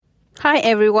Hi,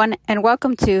 everyone, and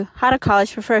welcome to How to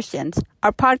College for First Gens,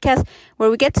 our podcast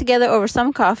where we get together over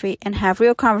some coffee and have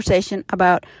real conversation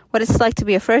about what it's like to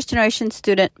be a first-generation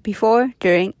student before,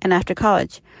 during, and after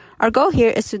college. Our goal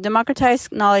here is to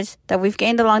democratize knowledge that we've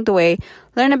gained along the way,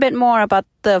 learn a bit more about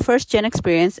the first-gen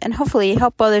experience, and hopefully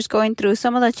help others going through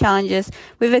some of the challenges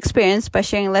we've experienced by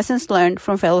sharing lessons learned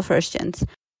from fellow first-gens.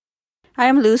 I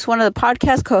am Luz, one of the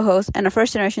podcast co-hosts and a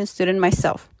first-generation student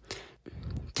myself.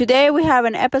 Today, we have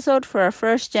an episode for our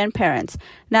first-gen parents.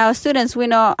 Now, as students, we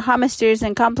know how mysterious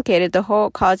and complicated the whole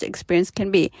college experience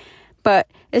can be, but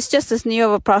it's just as new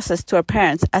of a process to our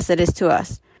parents as it is to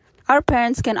us. Our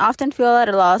parents can often feel at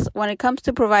a loss when it comes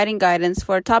to providing guidance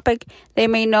for a topic they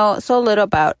may know so little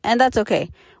about, and that's okay.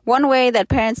 One way that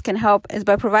parents can help is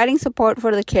by providing support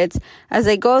for the kids as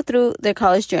they go through their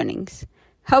college journeys.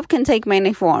 Help can take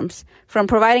many forms, from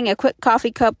providing a quick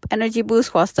coffee cup energy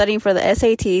boost while studying for the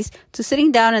SATs to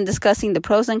sitting down and discussing the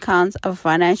pros and cons of a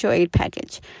financial aid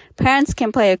package. Parents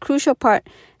can play a crucial part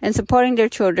in supporting their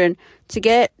children to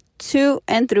get to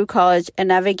and through college and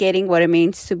navigating what it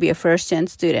means to be a first-gen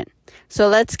student. So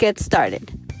let's get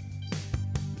started.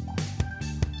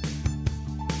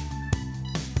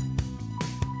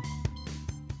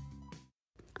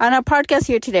 On our podcast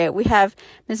here today, we have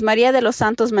Ms. Maria de los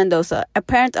Santos Mendoza, a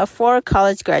parent of 4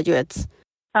 college graduates.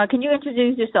 Can you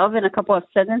introduce yourself in a couple of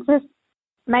sentences?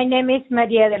 My name is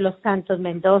Maria de los Santos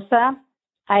Mendoza.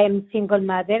 I am a single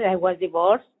mother. I was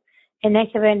divorced, and I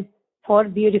have 4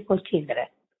 beautiful children.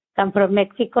 I'm from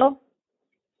Mexico,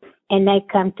 and I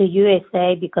come to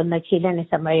USA because my children is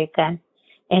American,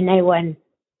 and I want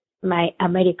my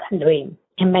American dream.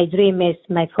 And my dream is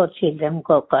my 4 children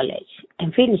go college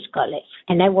and finish college.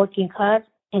 And I'm working hard,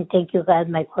 and thank you God,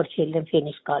 my 4 children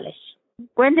finish college.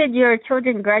 When did your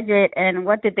children graduate, and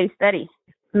what did they study?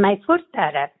 My first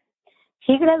daughter,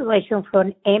 she graduated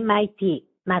from MIT,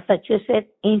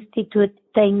 Massachusetts Institute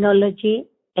of Technology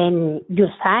and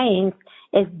Science,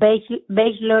 is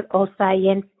Bachelor of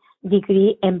Science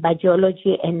degree in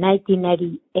Biology in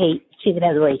 1998. She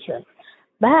graduated.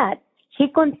 But she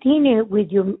continued with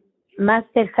your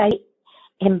Master High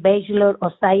in Bachelor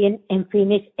of Science and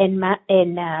finished in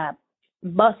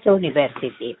Boston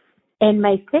University. And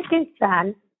my second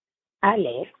son,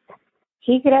 Alex,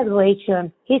 he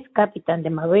graduated, he's Captain the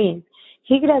Marine.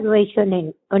 He graduated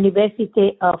in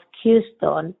University of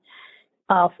Houston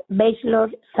of Bachelor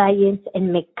of Science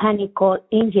and Mechanical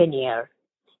Engineer.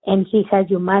 And he has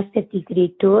your master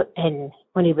degree too in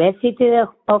University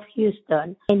of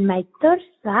Houston. And my third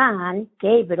son,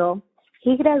 Gabriel,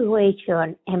 he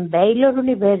graduated in Baylor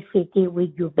University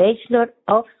with your Bachelor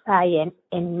of Science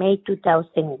in May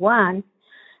 2001,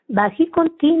 but he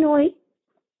continued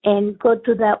and go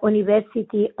to the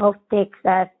University of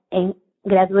Texas and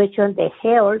graduation the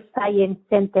Health Science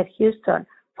Center Houston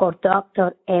for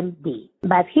Dr. MD.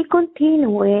 But he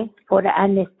continued for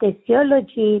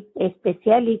anesthesiology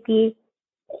specialty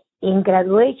in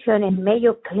graduation in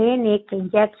Mayo Clinic in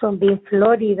Jacksonville,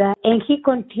 Florida, and he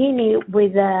continued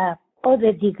with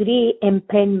other degree in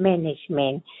pain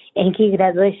management, and he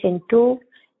graduation too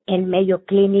in Mayo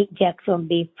Clinic,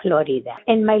 Jacksonville, Florida.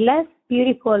 And my last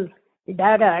beautiful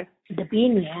daughter,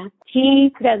 Davinia, she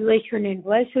graduated in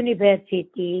Rice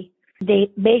University, the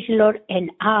Bachelor in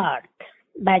Art,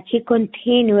 but she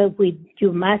continued with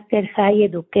your Master High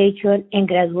Education and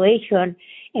graduation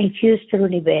in Houston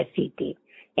University.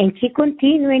 And she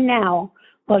continuing now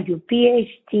for your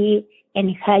PhD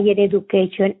in higher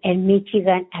education in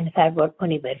Michigan and Harvard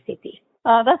University.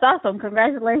 That's awesome.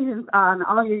 Congratulations on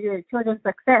all your children's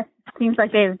success. Seems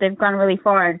like they've gone really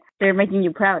far and they're making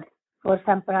you proud. For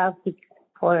some proud,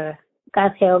 for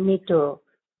God help me to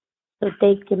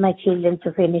take my children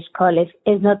to finish college.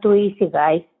 It's not too easy,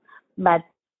 guys, but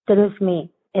trust me,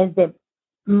 it's the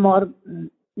more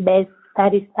best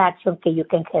satisfaction you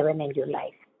can have in your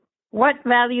life. What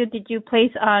value did you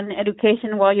place on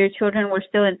education while your children were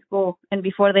still in school and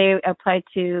before they applied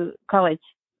to college?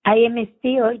 I am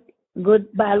still good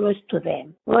values to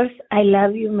them. First, I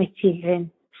love you, my children,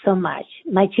 so much.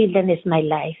 My children is my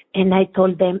life. And I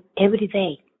told them every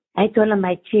day. I told them,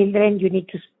 my children, you need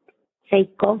to stay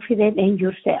confident in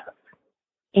yourself.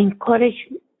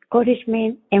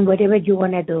 Encouragement and whatever you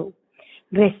want to do.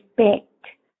 Respect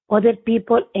other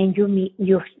people and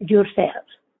yourself.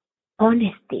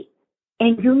 Honesty.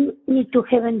 And you need to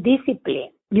have a discipline.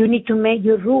 You need to make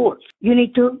your rules. You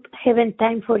need to have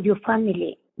time for your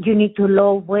family. You need to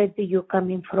love where you're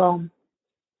coming from.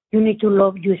 You need to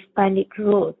love your Hispanic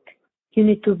root. You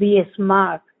need to be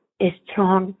smart,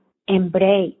 strong, and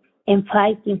brave, and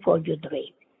fighting for your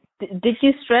dream. Did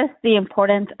you stress the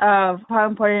importance of how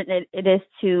important it is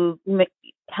to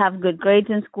have good grades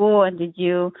in school? And did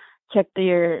you check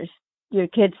your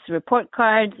kids' report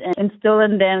cards and instill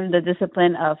in them the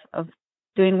discipline of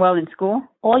doing well in school?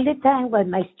 All the time when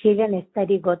my children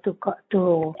study, go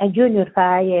to a junior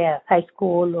high, high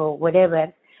school or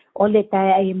whatever, all the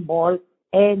time I involve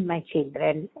in my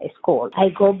children's school. I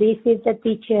go visit the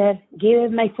teacher, give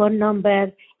him my phone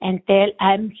number, and tell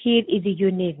I'm here if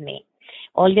you need me.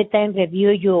 All the time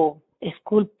review your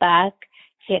school pack,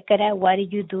 check it out, what are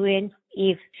you doing?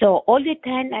 If so, all the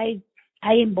time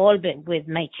I involve it with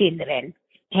my children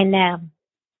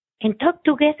and talk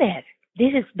together.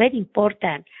 This is very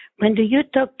important. When do you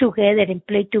talk together and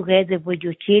play together with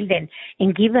your children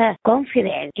and give a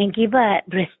confidence and give a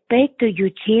respect to your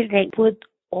children, put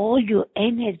all your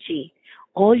energy,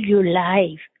 all your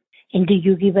life, and do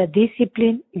you give a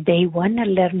discipline? They want to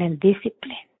learn in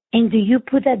discipline. And do you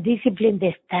put a discipline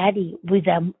they study with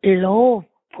a love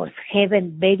for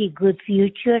having very good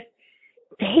future?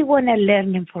 They want to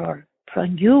learn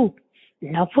from you,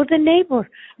 not for the neighbor,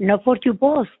 not for your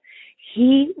boss.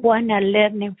 He want to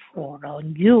learn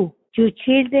from you. Your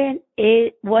children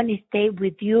want to stay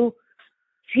with you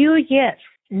few years,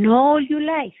 not all your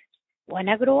life. Want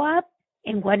to grow up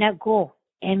and want to go.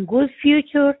 And good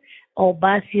future or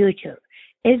bad future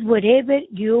is whatever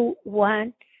you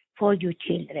want for your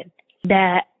children.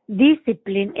 The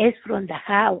discipline is from the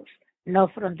house,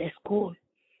 not from the school.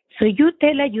 So you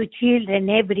tell your children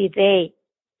every day,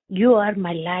 you are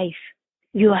my life.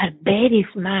 You are very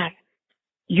smart.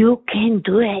 You can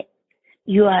do it.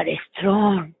 You are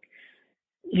strong.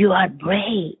 You are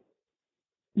brave.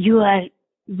 You are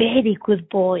very good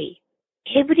boy.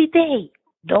 Every day,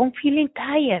 don't feel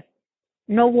tired.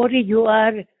 No worry, you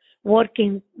are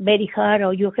working very hard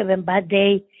or you have a bad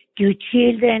day. Your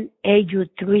children are your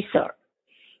treasure.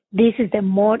 This is the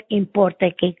more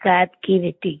important that God give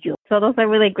it to you. So those are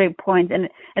really great points. And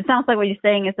it sounds like what you're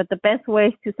saying is that the best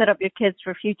ways to set up your kids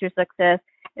for future success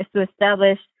is to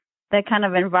establish that kind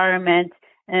of environment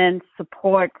and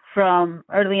support from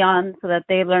early on so that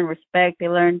they learn respect, they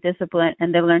learn discipline,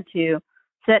 and they learn to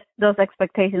set those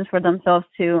expectations for themselves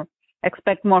to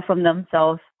expect more from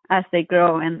themselves as they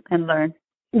grow and learn.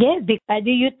 Yes, because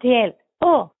you tell,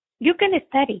 oh, you can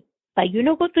study, but you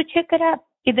know go to check it out.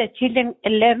 If the children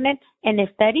learn it and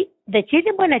study, the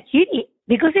children want to achieve it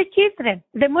because the children.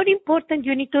 The more important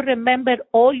you need to remember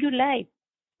all your life.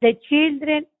 The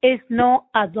children is no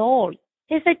adult.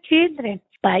 It's a children.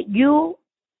 But you,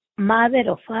 mother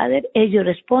or father, is your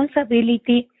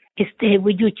responsibility to stay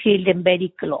with your children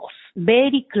very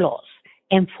close,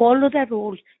 and follow the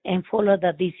rules and follow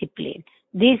the discipline.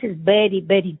 This is very,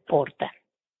 very important.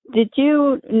 Did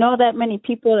you know that many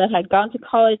people that had gone to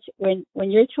college when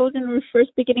your children were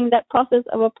first beginning that process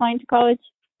of applying to college?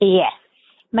 Yes.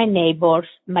 My neighbors,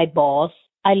 my boss,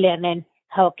 I learned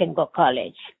how I can go to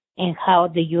college and how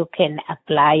you can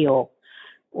apply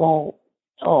or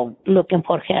looking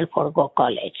for help for go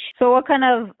college. So what kind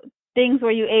of things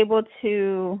were you able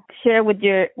to share with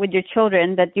your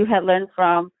children that you had learned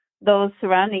from those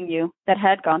surrounding you that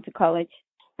had gone to college?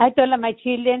 I told my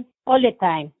children all the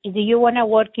time, if you want to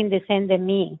work in the same as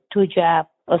me, 2 jobs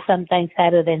or sometimes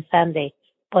Saturday and Sunday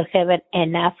for having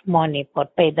enough money for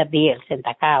pay the bills in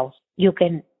the house, you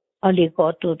can only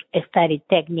go to study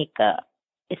technical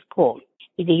school.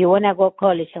 If you want to go to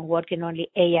college and working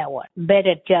only 8 hours,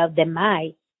 better job than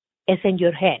mine, it's in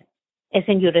your hand. It's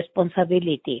in your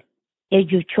responsibility.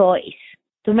 It's your choice.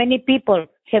 Too many people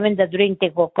having the dream to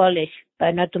go to college,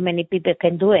 but not too many people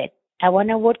can do it. I want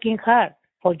to working hard,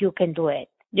 so you can do it.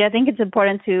 Yeah, I think it's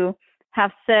important to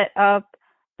have set up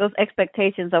those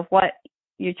expectations of what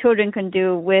your children can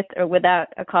do with or without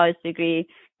a college degree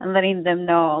and letting them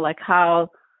know like how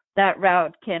that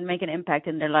route can make an impact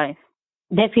in their life.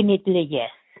 Definitely, yes.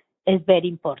 It's very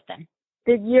important.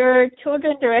 Did your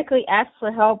children directly ask for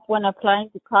help when applying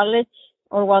to college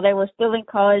or while they were still in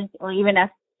college or even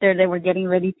after they were getting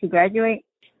ready to graduate?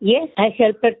 Yes, I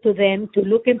helped to them to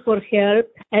looking for help.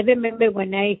 I remember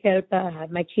when I helped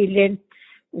my children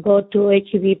go to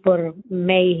HEB for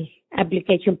my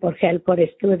application for help for a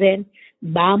student.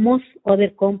 Vamos, other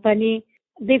company,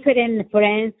 different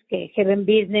friends having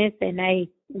business, and I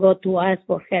go to ask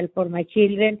for help for my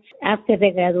children. After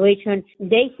the graduation,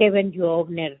 they haven't your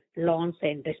owner loans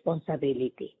and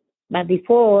responsibility. But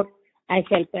before, I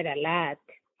helped a lot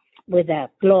with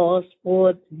clothes,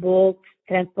 food, books,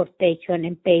 transportation,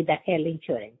 and pay the health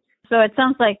insurance. So it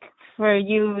sounds like for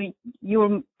you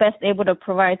were best able to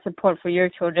provide support for your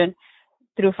children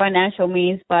through financial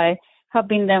means by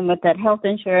helping them with that health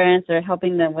insurance or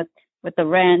helping them with with the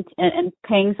rent and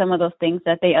paying some of those things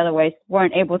that they otherwise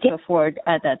weren't able to afford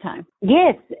at that time.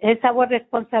 Yes, it's our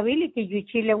responsibility. You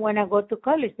children want to go to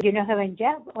college. You don't have a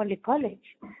job, only college.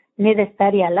 Need to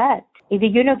study a lot. If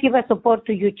you don't give a support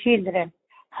to your children,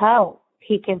 how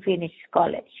he can finish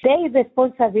college? Their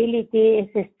responsibility is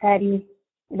to study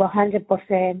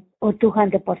 100% or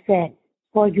 200%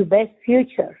 for your best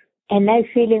future. And I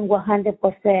feeling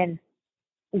 100%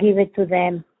 give it to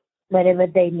them whatever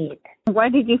they need. Why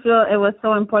did you feel it was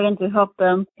so important to help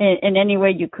them in any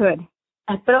way you could?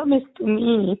 I promised to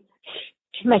me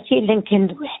my children can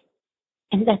do it.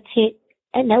 And that's it.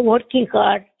 And I'm working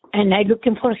hard and I'm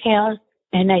looking for help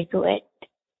and I do it.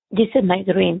 This is my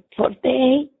dream for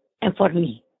they and for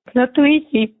me. It's not too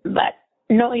easy, but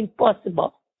no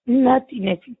impossible. Nothing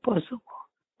is impossible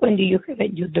when you have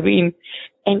your dream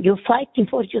and you're fighting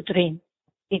for your dream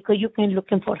because you can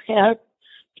looking for help,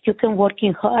 you can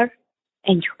working hard,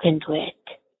 and you can do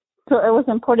it. So it was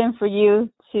important for you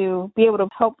to be able to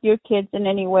help your kids in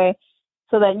any way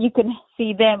so that you can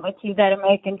see them achieve that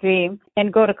American dream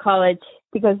and go to college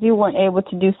because you weren't able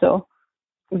to do so.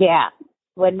 Yeah.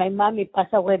 When my mommy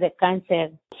passed away with cancer,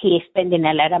 he spending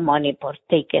a lot of money for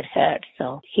take care of her.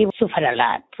 So he suffered a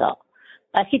lot. So,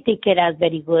 but he take care of us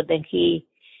very good and he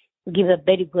give a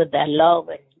very good love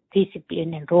and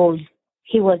discipline and rules.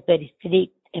 He was very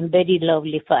strict and very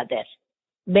lovely father.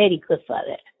 Very good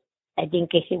father. I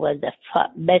think he was the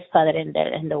best father in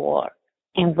the world.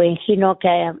 And when he know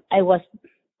I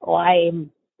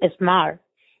am smart,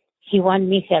 he want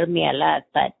me help me a lot,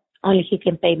 but only he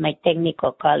can pay my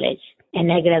technical college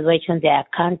and I graduation the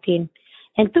accounting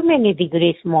and too many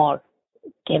degrees more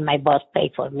can my boss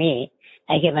pay for me.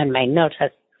 I have my nurse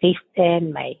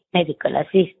assistant, my medical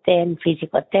assistant,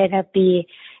 physical therapy,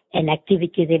 and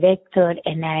activity director,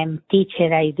 and I'm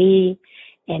teacher ID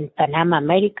in Panama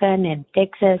American and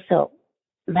Texas. So,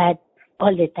 but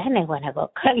all the time I want to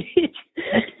go college.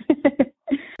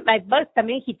 My boss, I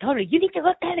mean, he told me, you need to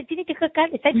go college, you need to go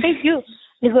college. I tell you.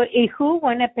 He go, who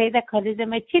want to pay the college of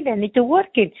my children? I need to work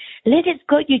it. Let us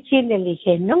go, you children. He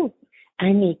said, no,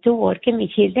 I need to work and my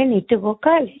children need to go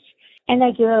college. And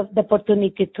I give the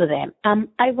opportunity to them.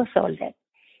 I was older.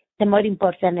 The more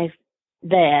important is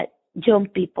the young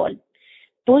people.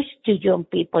 Push the young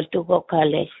people to go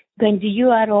college. When you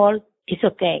are old, it's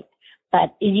okay.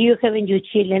 But if you have your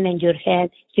children in your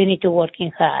hand, you need to work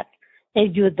hard.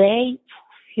 It's your day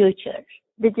future.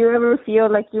 Did you ever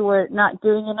feel like you were not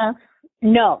doing enough?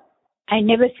 No. I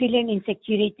never feel any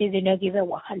insecurity to not give it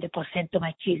 100% to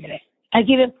my children. I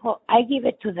give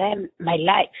it to them, my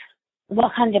life,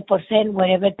 100%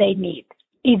 whatever they need.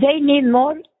 If they need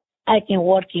more, I can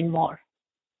work in more.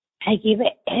 I give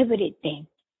it everything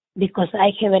because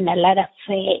I have a lot of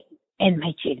faith in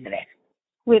my children.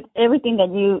 With everything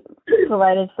that you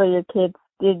provided for your kids,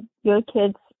 did your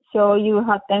kids show you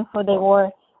how thankful they were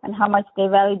and how much they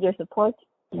valued your support?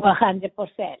 100%.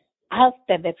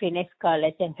 After they finish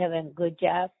college and have a good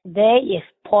job, they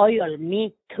spoil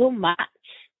me too much.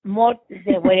 More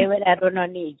than whatever I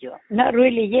don't need you. Not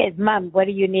really, yes, Mom, what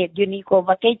do you need? You need go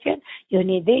vacation? You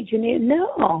need this? You need...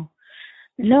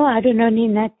 No, I do not need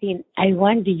nothing. I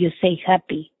want you to stay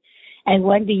happy. I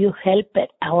want you help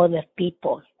other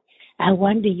people. I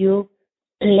want you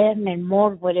learn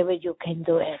more whatever you can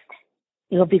do it.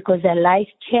 Because the life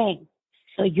change,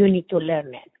 so you need to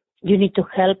learn it. You need to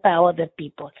help other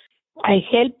people. I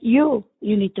help you.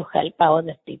 You need to help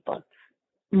other people.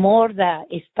 More the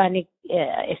Hispanic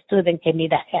student can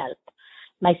need help.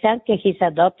 My son, he's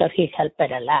a doctor, he helped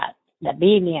a lot.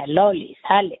 Lavinia, Lolis,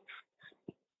 Alex.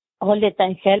 All the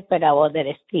time help our other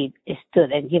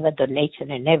students, give a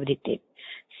donation and everything.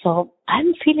 So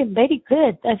I'm feeling very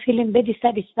good. I'm feeling very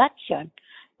satisfaction.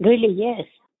 Really, yes.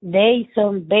 They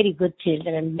some very good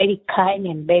children, very kind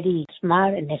and very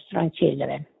smart and strong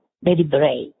children, very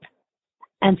brave.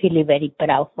 I'm feeling very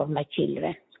proud for my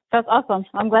children. That's awesome.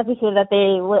 I'm glad to hear that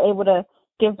they were able to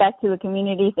give back to the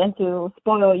communities and to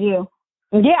spoil you.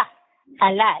 Yeah, a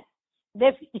lot.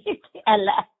 Definitely a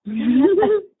lot.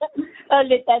 All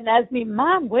the time ask me,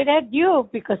 Mom, where are you?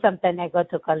 Because sometimes I go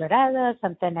to Colorado,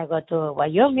 sometimes I go to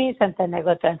Wyoming, sometimes I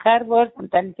go to Ann Arbor,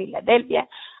 sometimes Philadelphia.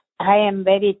 I am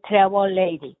very travel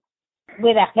lady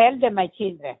with the help of my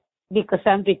children because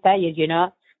I'm retired,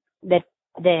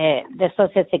 the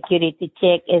Social Security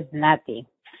check is nothing.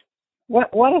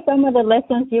 What are some of the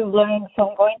lessons you've learned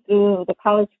from going through the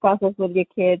college process with your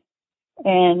kids?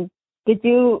 And did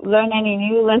you learn any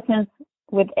new lessons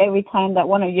with every time that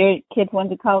one of your kids went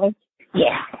to college?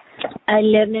 Yeah, I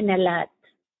learning a lot.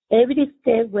 Every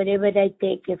step, wherever I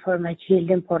take it for my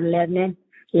children for learning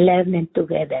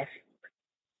together.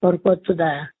 Or go to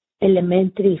the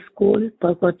elementary school,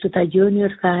 for go to the junior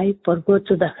high, for go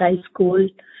to the high school,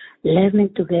 learning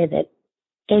together,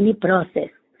 any process.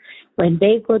 When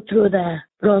they go through the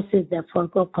process for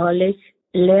go college,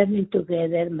 learning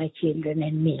together, my children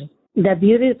and me. The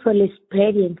beautiful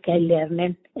experience I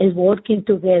learned is working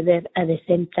together at the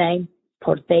same time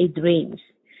for their dreams.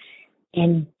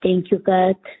 And thank you,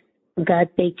 God. God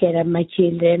take care of my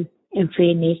children and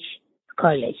finish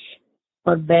college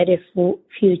for better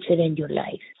future in your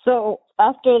life. So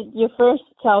after your first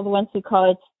child went to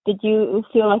college, did you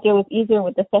feel like it was easier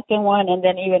with the second one and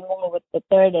then even more with the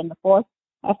third and the fourth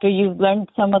after you learned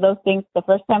some of those things the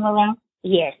first time around?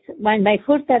 Yes. When my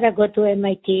first time I go to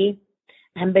MIT,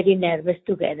 I'm very nervous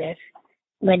together.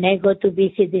 When I go to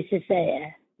visit, this is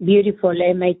a beautiful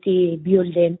MIT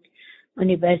building,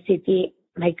 university.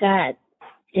 My God,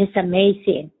 it's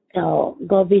amazing. So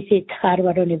go visit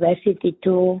Harvard University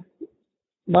too,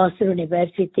 Boston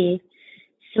University.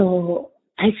 So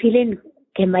I feeling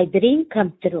can my dream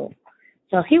come true.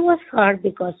 So it was hard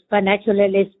because financially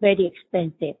it's very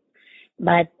expensive,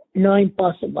 but no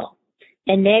impossible.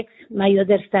 And next, my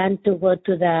other son to go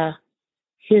to the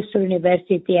Houston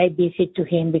University, I visit to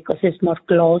him because it's more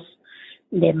close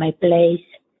than my place.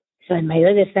 So when my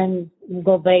other son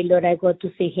go Baylor, I go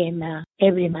to see him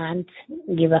every month,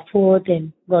 give a food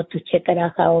and go to check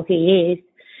out how he is.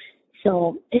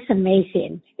 So it's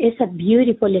amazing. It's a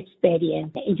beautiful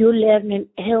experience. You learn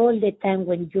all the time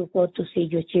when you go to see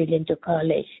your children to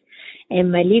college.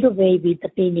 And my little baby,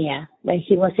 Tapinia, when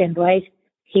he was in Rice,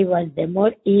 he was the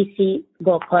more easy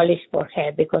go college for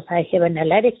her because I have a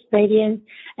lot of experience.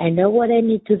 I know what I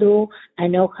need to do. I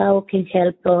know how I can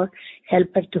help her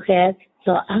to have.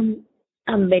 So I'm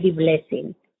very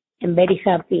blessed and very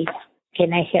happy.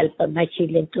 Can I help my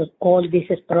children to all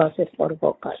this process for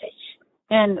go college?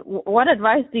 And what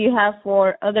advice do you have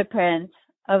for other parents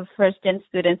of first-gen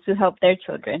students who help their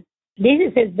children? This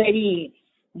is a very,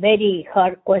 very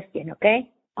hard question, okay?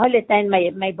 All the time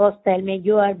my boss tell me,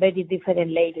 you are very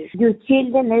different ladies. Your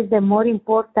children is the more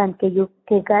important que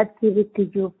God give it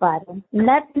to you, parents.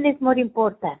 Nothing is more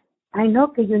important. I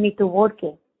know that you need to work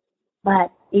it,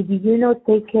 but if you don't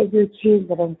take care of your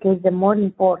children, que is the more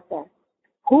important,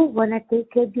 who gonna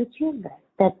take care of your children?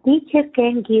 The teacher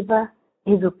can give a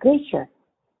education,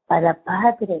 but the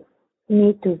padre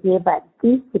need to give a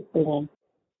discipline,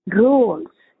 rules,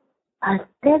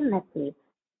 alternatives.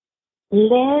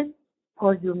 Learn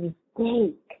for your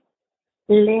mistake.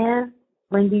 Learn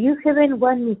when you have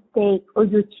one mistake or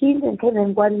your children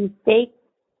have one mistake,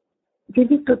 you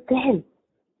need to tell.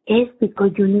 It's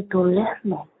because you need to learn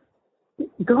it.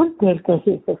 Don't tell that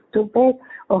he's stupid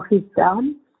or he's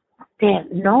dumb. Tell,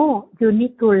 no, you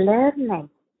need to learn it.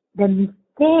 The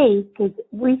mistake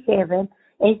we have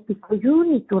is because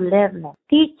you need to learn it.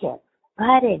 Teachers,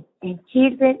 parents, and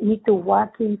children need to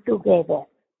work in together.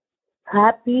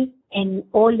 Happy and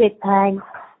all the time,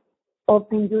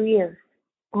 open your ears,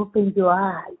 open your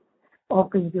eyes,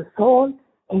 open your soul,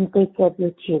 and take care of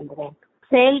your children.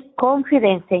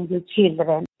 Self-confidence in your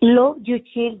children. Love your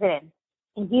children.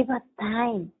 And give a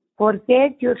time.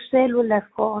 Forget your cellular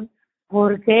phone.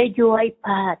 Forget your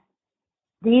iPad.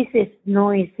 This is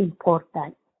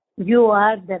important. You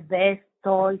are the best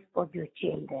toys for your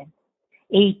children.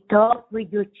 Talk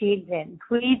with your children.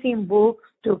 Reading books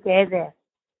together.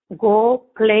 Go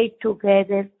play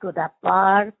together to the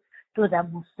park, to the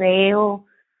museum,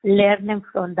 learning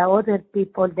from the other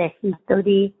people the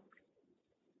history,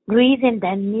 reading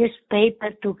the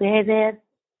newspaper together,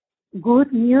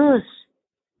 good news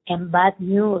and bad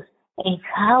news, and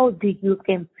how do you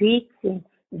can fix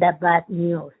the bad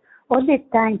news. All the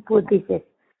time put this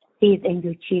seed in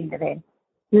your children.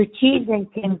 Your children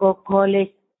can go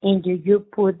college and you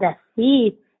put the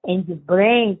seed in your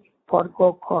brain for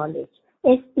go college.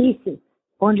 It's easy.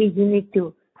 Only you need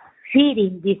to feed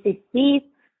in this seed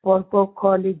for go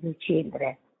college your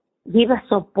children. Give a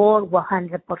support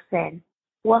 100%.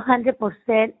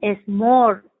 100% is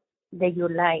more than your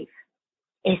life.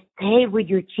 Stay with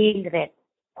your children.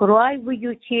 Cry with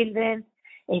your children.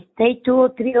 Stay 2 or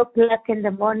 3 o'clock in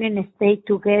the morning. Stay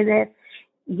together.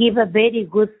 Give a very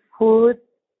good food,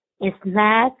 a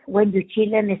snack. When your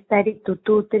children study to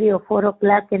 2, 3, or 4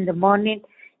 o'clock in the morning,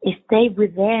 stay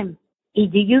with them.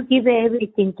 If you give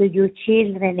everything to your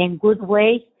children in good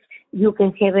ways, you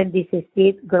can have this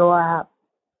seed grow up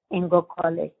and go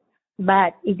college.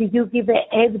 But if you give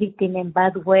everything in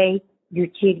bad way, your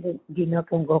children,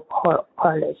 can go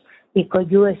college because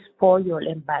you spoil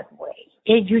in bad way.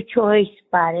 It's your choice,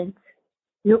 parents.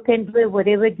 You can do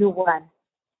whatever you want.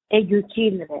 It's your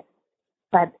children.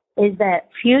 But it's the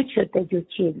future of your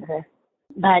children.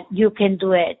 But you can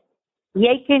do it.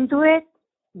 I can do it.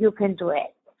 you can do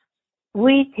it.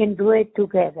 We can do it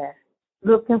together.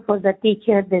 Looking for the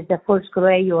teacher, there's the first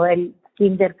grade or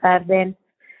kindergarten.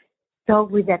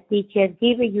 Talk with the teacher,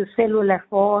 give it your cellular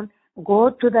phone, go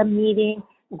to the meeting,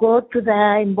 go to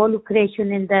the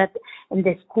involucration in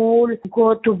the school,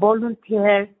 go to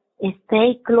volunteer,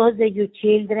 stay close to your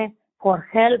children for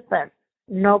helpers,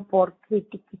 not for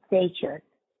criticization.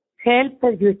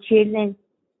 Help your children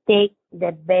take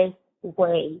the best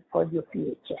way for your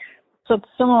future. So to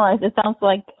summarize, it sounds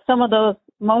like some of those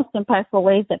most impactful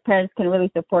ways that parents can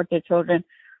really support their children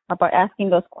are by asking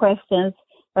those questions,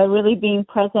 by really being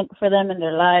present for them in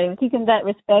their lives, teaching that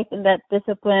respect and that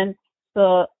discipline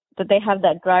so that they have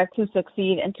that drive to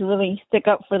succeed and to really stick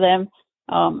up for them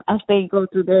as they go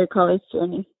through their college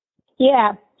journey.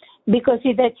 Yeah, because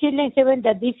if the children have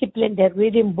the discipline, the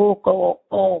reading book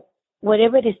or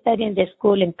whatever they study in the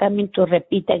school and coming to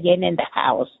repeat again in the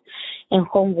house and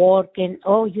homework and,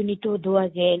 oh, you need to do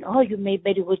again. Oh, you made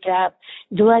very good job.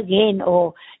 Do again.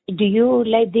 Or do you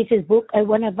like this book? I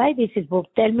want to buy this book.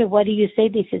 Tell me what do you say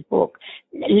this book.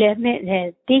 Learn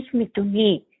it, teach me to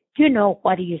me. You know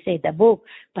what do you say the book,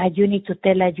 but you need to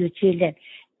tell your children,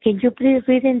 can you please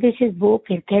read in this book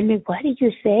and tell me what did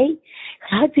you say?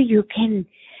 How do you can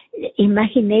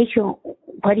imagination,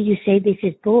 what do you say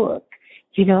this book?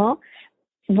 You know?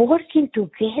 Working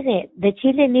together. The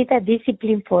children need a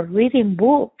discipline for reading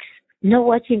books, not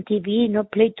watching TV,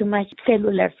 not play too much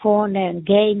cellular phone and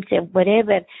games and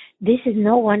whatever. This is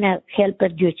not one to help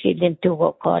your children to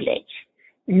go college.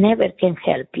 Never can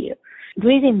help you.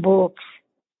 Reading books,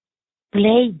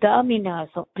 play dominoes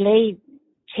or play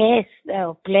chess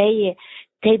or play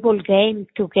table game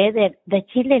together. The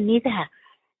children need a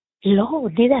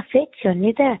love, need affection,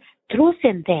 need a truth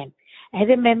in them. I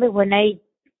remember when I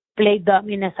play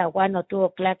dominoes at 1 or 2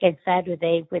 o'clock on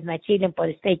Saturday with my children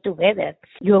for stay together.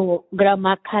 Your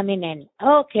grandma coming in,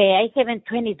 okay, I have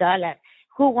 $20.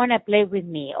 Who want to play with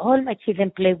me? All my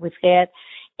children play with her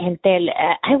and tell,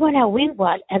 I want to win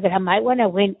one. Grandma, I want to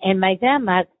win. And my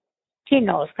grandma, she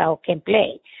knows how can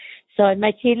play. So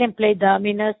my children play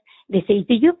dominoes. They say,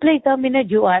 do you play dominoes?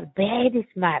 You are very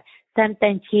smart.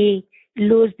 Sometimes she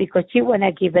lose because she want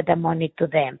to give the money to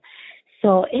them.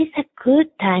 So it's a good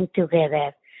time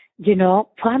together. You know,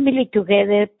 family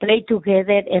together, play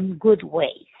together in good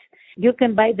ways. You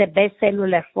can buy the best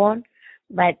cellular phone,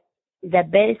 but the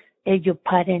best is your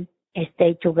parents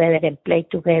stay together and play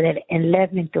together and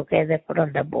learning together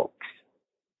from the books.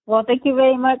 Well, thank you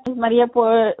very much, Maria,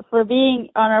 for being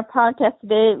on our podcast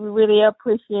today. We really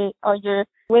appreciate all your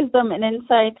wisdom and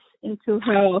insights into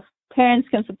how parents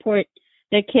can support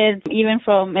their kids even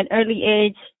from an early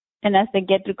age and as they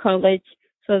get to college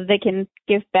so that they can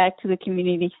give back to the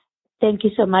community. Thank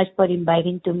you so much for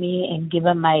inviting to me and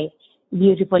giving my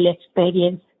beautiful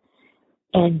experience,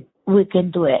 and we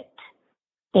can do it.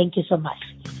 Thank you so much.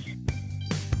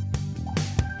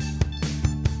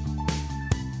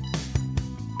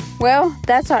 Well,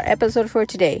 that's our episode for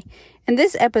today. In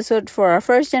this episode, for our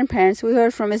first-gen parents, we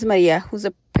heard from Ms. Maria, who's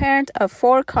a parent of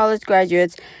 4 college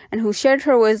graduates and who shared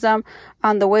her wisdom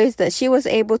on the ways that she was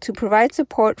able to provide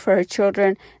support for her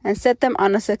children and set them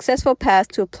on a successful path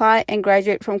to apply and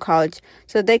graduate from college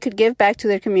so they could give back to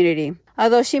their community.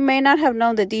 Although she may not have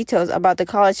known the details about the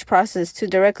college process to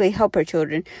directly help her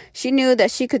children, she knew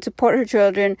that she could support her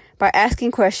children by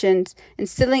asking questions,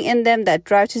 instilling in them that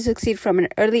drive to succeed from an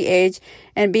early age,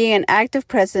 and being an active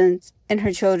presence in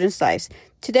her children's lives.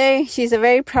 Today, she's a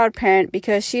very proud parent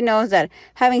because she knows that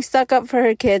having stuck up for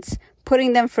her kids,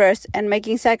 putting them first, and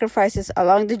making sacrifices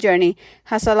along the journey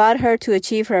has allowed her to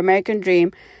achieve her American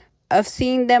dream of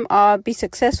seeing them all be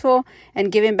successful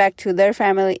and giving back to their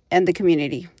family and the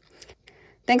community.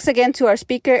 Thanks again to our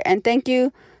speaker, and thank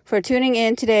you for tuning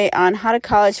in today on How to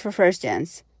College for First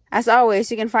Gens. As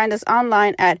always, you can find us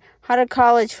online at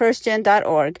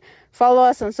howtocollegefirstgen.org. Follow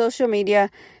us on social media.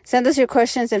 Send us your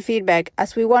questions and feedback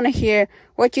as we want to hear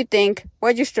what you think,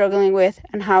 what you're struggling with,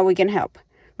 and how we can help.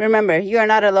 Remember, you are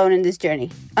not alone in this journey.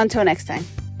 Until next time.